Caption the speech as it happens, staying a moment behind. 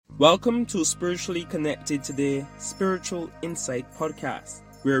Welcome to Spiritually Connected Today Spiritual Insight Podcast,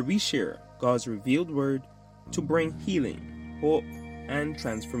 where we share God's revealed word to bring healing, hope, and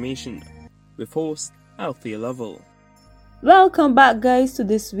transformation with host Althea Lovell. Welcome back, guys, to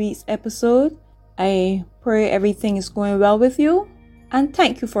this week's episode. I pray everything is going well with you, and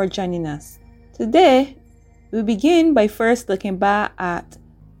thank you for joining us. Today, we begin by first looking back at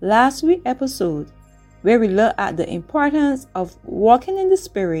last week's episode, where we look at the importance of walking in the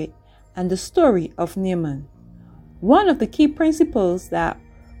Spirit and the story of Naaman. One of the key principles that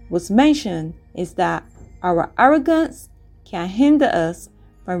was mentioned is that our arrogance can hinder us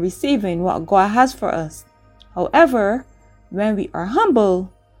from receiving what God has for us. However, when we are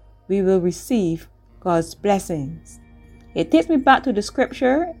humble, we will receive God's blessings. It takes me back to the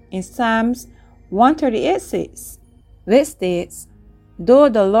scripture in Psalms 138:6, which states, "Though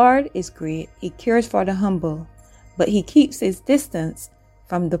the Lord is great, He cares for the humble, but He keeps His distance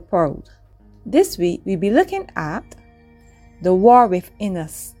from the proud." This week, we'll be looking at the war within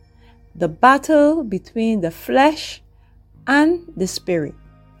us, the battle between the flesh and the spirit.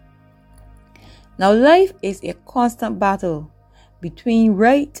 Now, life is a constant battle between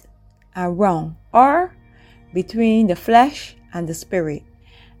right and wrong, or between the flesh and the spirit.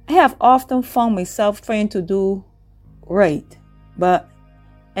 I have often found myself trying to do right, but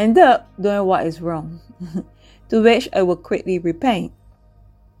end up doing what is wrong, to which I will quickly repent.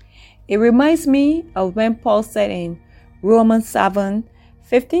 It reminds me of when Paul said in Romans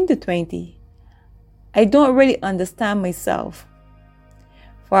 7:15-20, "I don't really understand myself,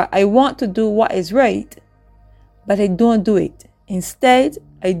 for I want to do what is right, but I don't do it. Instead,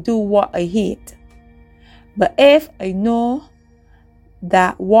 I do what I hate. But if I know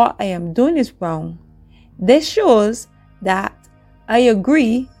that what I am doing is wrong, this shows that I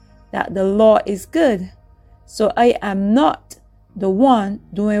agree that the law is good, so I am not the one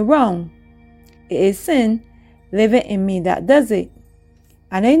doing wrong. It is sin living in me that does it.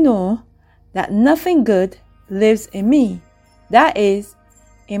 And I know that nothing good lives in me, that is,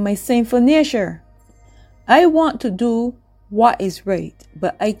 in my sinful nature. I want to do what is right,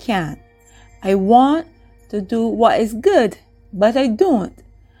 but I can't. I want to do what is good, but I don't.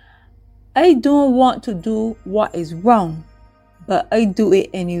 I don't want to do what is wrong, but I do it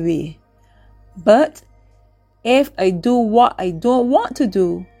anyway. But if I do what I don't want to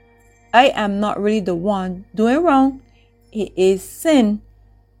do, I am not really the one doing wrong. It is sin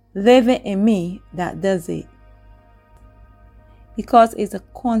living in me that does it." Because it's a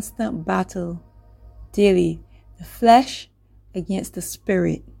constant battle daily, the flesh against the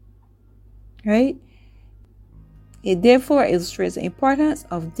spirit, right? It therefore illustrates the importance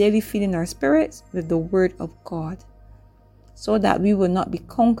of daily feeding our spirits with the word of God, so that we will not be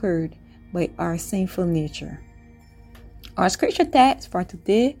conquered by our sinful nature. Our scripture text for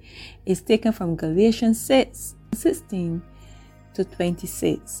today is taken from Galatians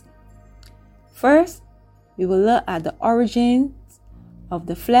 6:16-26. First, we will look at the origins of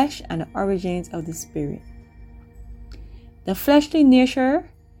the flesh and the origins of the spirit. The fleshly nature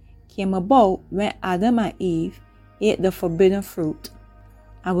came about when Adam and Eve ate the forbidden fruit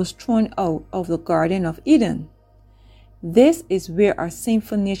and was thrown out of the Garden of Eden. This is where our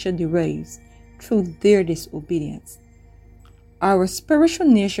sinful nature derives, through their disobedience. Our spiritual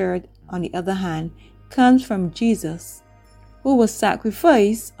nature, on the other hand, comes from Jesus, who was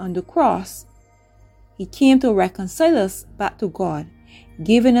sacrificed on the cross. He came to reconcile us back to God,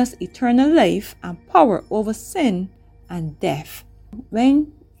 giving us eternal life and power over sin and death.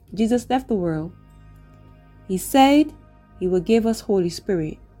 When Jesus left the world, He said He will give us Holy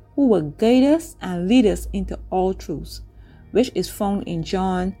Spirit, who will guide us and lead us into all truths, which is found in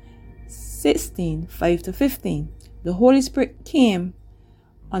John 16:5-15. The Holy Spirit came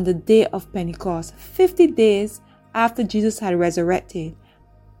on the day of Pentecost, 50 days after Jesus had resurrected,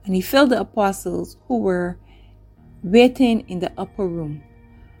 and He filled the apostles who were waiting in the upper room.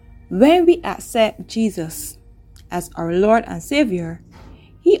 When we accept Jesus as our Lord and Savior,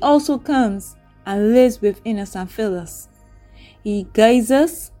 He also comes and lives within us and fills us. He guides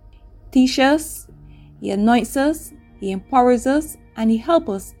us, teaches us, He anoints us, He empowers us, and He helps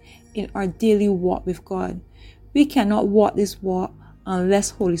us in our daily walk with God. We cannot walk this walk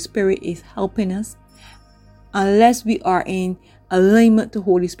unless Holy Spirit is helping us, unless we are in alignment to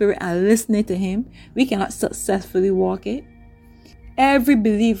Holy Spirit and listening to Him. We cannot successfully walk it. Every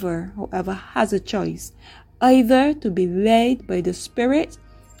believer, however, has a choice, either to be led by the Spirit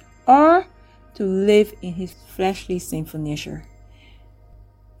or to live in his fleshly sinful nature.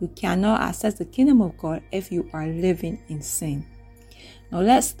 You cannot access the kingdom of God if you are living in sin. Now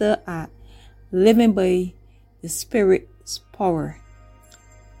let's look at living by the Spirit's power.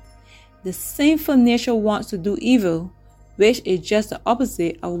 the sinful nature wants to do evil, which is just the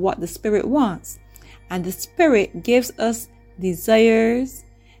opposite of what the Spirit wants. And the Spirit gives us desires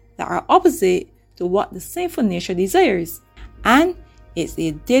that are opposite to what the sinful nature desires. And it's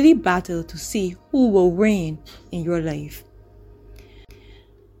a daily battle to see who will reign in your life.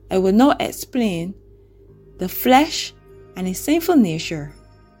 I will now explain the flesh and a sinful nature.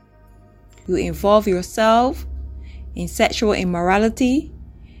 You involve yourself in sexual immorality,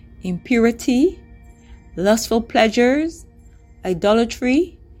 impurity, lustful pleasures,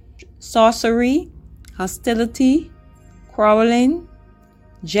 idolatry, sorcery, hostility, quarreling,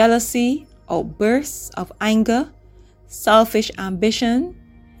 jealousy, outbursts of anger, selfish ambition,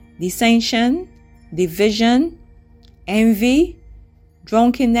 dissension, division, envy,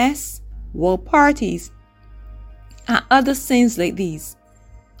 drunkenness, world parties, and other sins like these.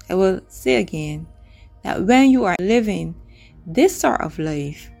 I will say again that when you are living this sort of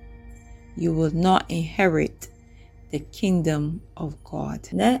life, you will not inherit the kingdom of God.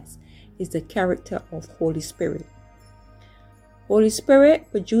 Next is the character of Holy Spirit. Holy Spirit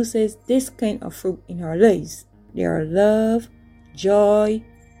produces this kind of fruit in our lives. They are love, joy,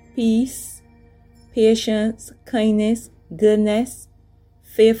 peace, patience, kindness, goodness,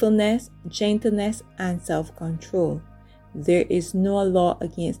 faithfulness, gentleness, and self-control. There is no law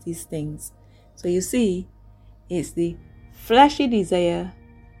against these things. So you see, it's the fleshy desire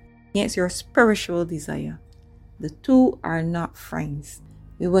against your spiritual desire. The two are not friends.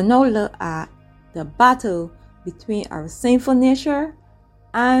 We will now look at the battle between our sinful nature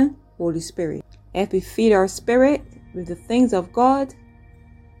and Holy Spirit. If we feed our spirit with the things of God,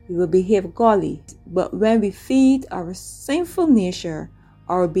 we will behave godly. But when we feed our sinful nature,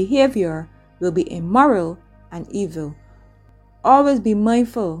 our behavior will be immoral and evil. Always be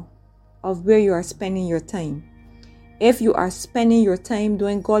mindful of where you are spending your time. If you are spending your time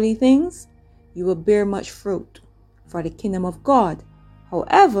doing godly things, you will bear much fruit for the kingdom of God.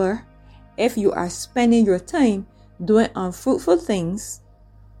 However, if you are spending your time doing unfruitful things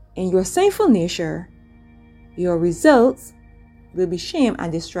in your sinful nature, your results will be shame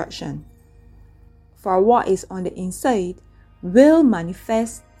and destruction. For what is on the inside will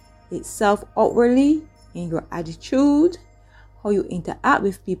manifest itself outwardly in your attitude, how you interact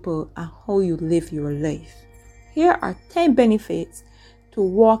with people, and how you live your life. Here are 10 benefits to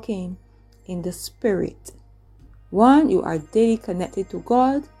walking in the Spirit. 1, you are daily connected to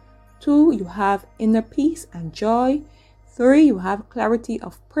God. 2, you have inner peace and joy. 3, you have clarity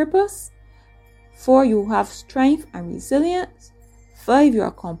of purpose. 4, you have strength and resilience. 5, you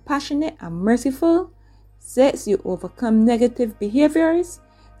are compassionate and merciful. 6, you overcome negative behaviors.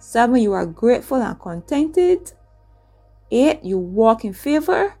 7, you are grateful and contented. 8, you walk in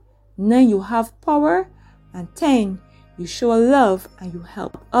favor. 9, you have power. And 10, you show love and you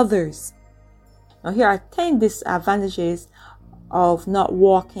help others. Now here are 10 disadvantages of not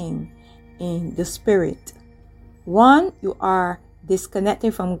walking in the Spirit. 1, you are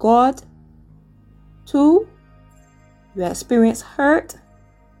disconnected from God. 2, you experience hurt.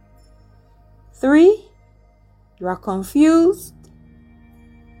 3, you are confused.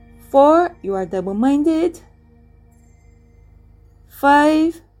 4, you are double-minded.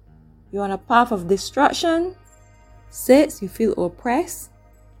 5, you're on a path of destruction. 6, you feel oppressed.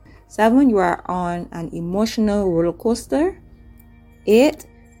 7, you are on an emotional roller coaster. 8,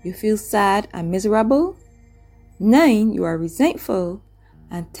 you feel sad and miserable. 9, you are resentful.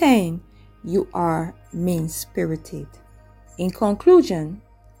 And 10, you are mean-spirited. In conclusion,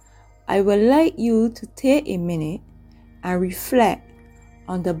 I would like you to take a minute and reflect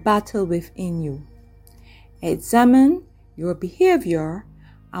on the battle within you. Examine your behavior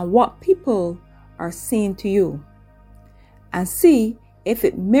and what people are saying to you, and see if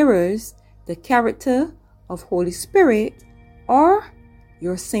it mirrors the character of Holy Spirit or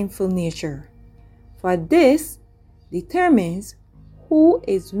your sinful nature. For this determines who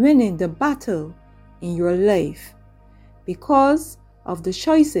is winning the battle in your life because of the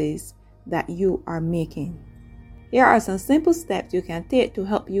choices that you are making. Here are some simple steps you can take to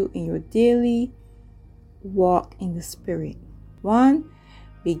help you in your daily walk in the Spirit. 1,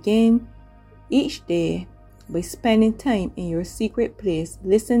 begin each day by spending time in your secret place,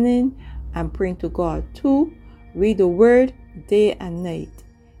 listening and praying to God. 2, read the Word day and night.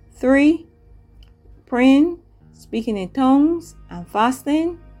 3, praying, speaking in tongues, and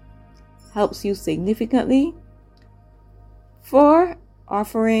fasting helps you significantly. 4,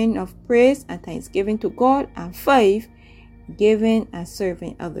 offering of praise and thanksgiving to God. And 5, giving and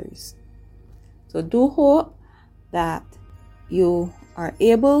serving others. So do hope that you are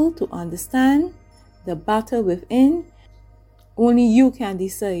able to understand the battle within. Only you can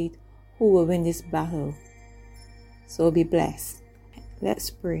decide who will win this battle. So be blessed. Let's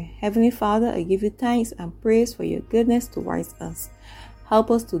pray. Heavenly Father, I give you thanks and praise for your goodness towards us.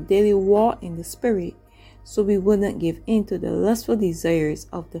 Help us to daily walk in the Spirit so we wouldn't give in to the lustful desires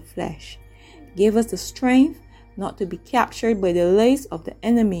of the flesh. Give us the strength not to be captured by the lies of the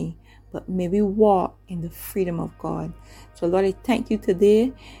enemy, but may we walk in the freedom of God. So Lord, I thank you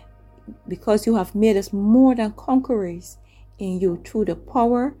today because you have made us more than conquerors in you through the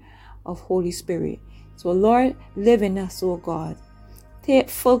power of Holy Spirit. So Lord, live in us, oh God. Take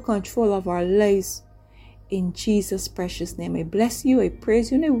full control of our lives in Jesus' precious name. I bless you, I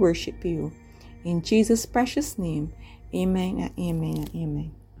praise you, and I worship you. In Jesus' precious name, amen and amen and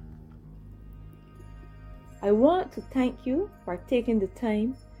amen. I want to thank you for taking the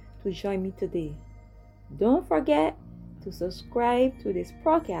time to join me today. Don't forget to subscribe to this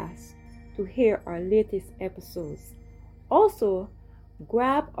podcast to hear our latest episodes. Also,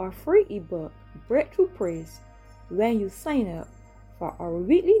 grab our free ebook, Breakthrough Praise, when you sign up for our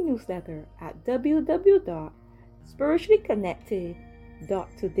weekly newsletter at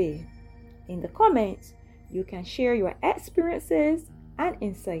www.spirituallyconnected.today. In the comments, you can share your experiences and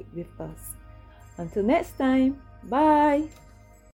insight with us. Until next time, bye.